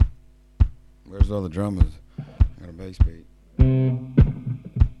Where's all the drummers? Got a bass beat. I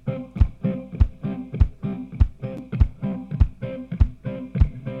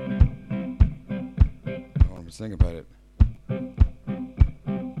want to sing about it.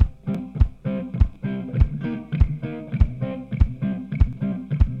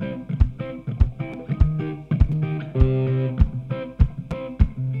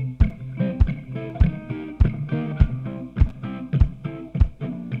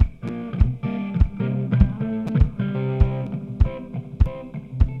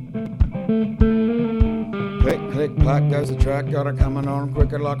 Click, click, clack goes the track, got her coming on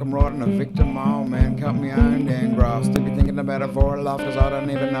quicker like I'm riding a victim. Oh man, cut me iron damn grass. Still be thinking about it for a laugh, cause I don't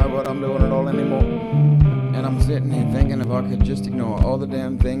even know what I'm doing at all anymore. And I'm sitting here thinking if I could just ignore all the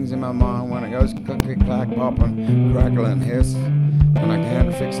damn things in my mind when it goes click, click, clack, popping, crackling, hiss, and I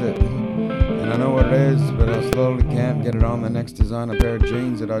can't fix it. And I know what it is, but I slowly can't get it on the next designer pair of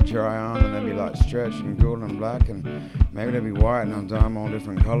jeans that I try on, and they'd be like stretched and gold and black, and maybe they'd be white and I'll dye them all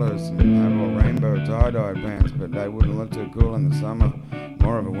different colors and have all rainbow tie-dye pants, but they wouldn't look too cool in the summer.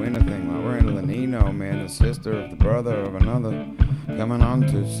 More of a winter thing, like we're in La Nino, man, the sister of the brother of another. Coming on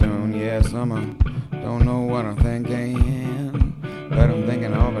too soon, yeah, summer. Don't know what I'm thinking, but I'm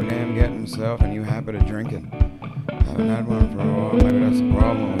thinking of a damn getting myself and you happy to drinking. Haven't had one for a while, maybe that's a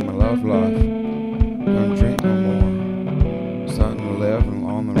problem with my love life. Don't drink no more. Starting to live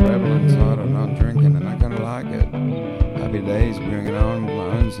on the rebel inside of not drinking, and I kinda like it. Happy days, bring it on with my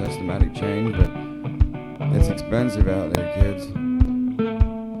own systematic change, but it's expensive out there, kids. I'm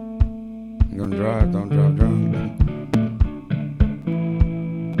gonna drive, don't drive drunk.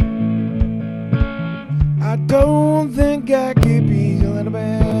 I don't think I could be a little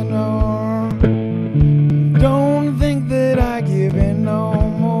bit more. Don't think that I give in no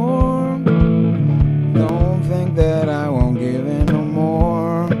more. Don't think that I won't give in no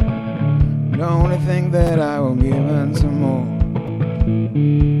more. Don't think that I will give in some more.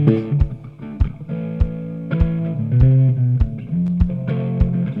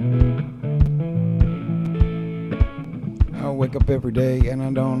 I wake up every day and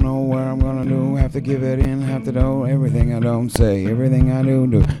I don't know where I'm gonna do. Have to give it in, have to know everything I don't say. Everything I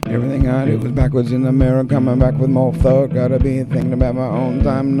do. Everything I do is backwards in the mirror, coming back with more thought. Gotta be thinking about my own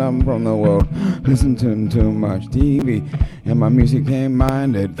time, numb from the world. Listen to too much TV and my music ain't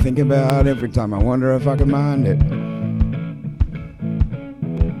minded. Think about every time, I wonder if I could mind it.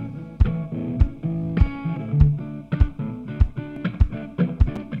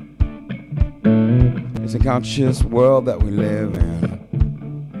 It's a conscious world that we live in.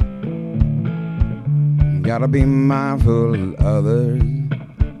 Gotta be mindful of others.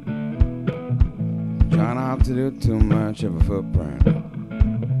 Try not to do too much of a footprint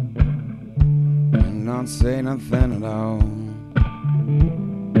and not say nothing at all.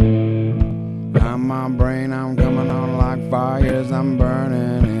 I'm my brain, I'm coming on like fires. I'm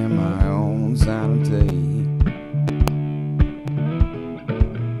burning in my own sanity.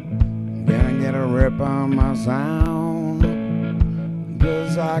 Get a rip on my sound,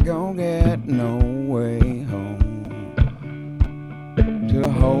 'cause I gon' get no way home to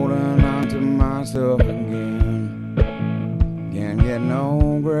holding on to myself again. Can't get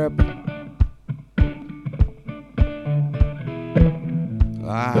no grip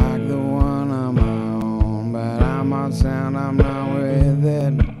like the one I'm on, but I might sound I'm not with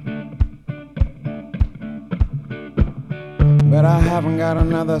it. But I haven't got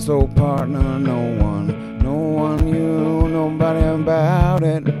another soul partner, no one knew, nobody about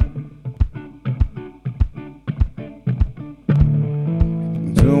it.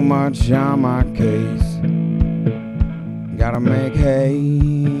 Too much on my case, gotta make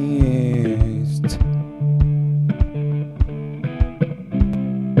haste.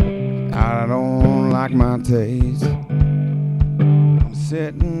 I don't like my taste, I'm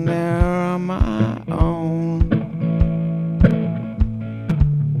sitting there on my own.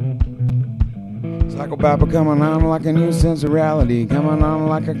 Psychopathy coming on like a new sense of reality. Coming on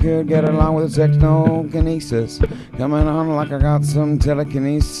like I could get along with technokinesis. Coming on like I got some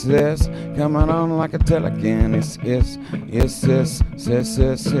telekinesis. Coming on like a telekinesis.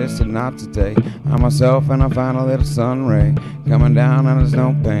 Sis, not today. I'm myself and I find a little sun ray coming down and there's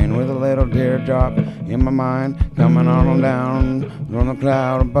no pain with a little teardrop in my mind. Coming on down from the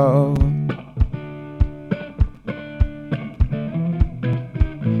cloud above.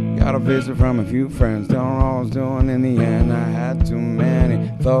 Got a visit from a few friends, don't know what I was doing in the end. I had too many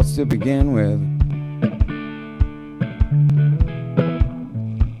thoughts to begin with.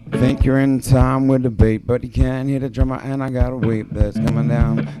 Think you're in time with the beat, but you can't hear the drummer and I got a weep that's coming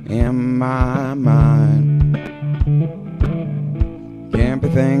down in my mind. Can't be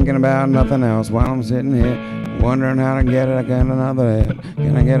thinking about nothing else while I'm sitting here wondering how to get it. I get another hit.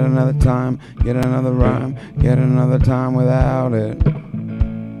 Can I get another time? Get another rhyme? Get another time without it?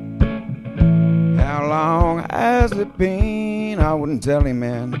 How long has it been? I wouldn't tell him,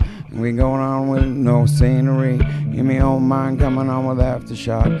 man. We going on with no scenery. Give me old mind coming on with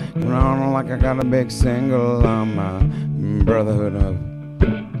aftershock. Coming on like I got a big single on my brotherhood of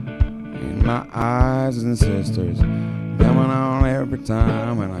my eyes and sisters. Coming on every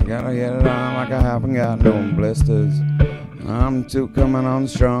time, and I gotta get it on like I haven't got no blisters. I'm too coming on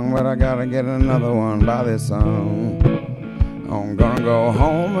strong, but I gotta get another one by this song. I'm gonna go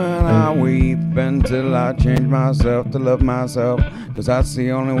home and I weep until I change myself to love myself, 'cause that's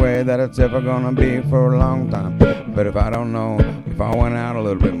the only way that it's ever gonna be for a long time. But if I don't know, if I went out a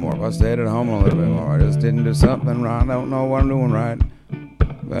little bit more, if I stayed at home a little bit more, I just didn't do something right, I don't know what I'm doing right.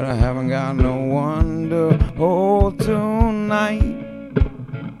 But I haven't got no one to hold tonight,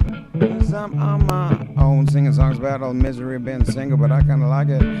 'cause I'm on my own singing songs about all the misery of being single. But I kinda like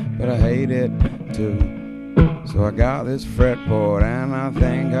it, but I hate it too. So I got this fretboard and I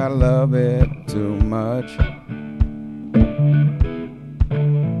think I love it too much.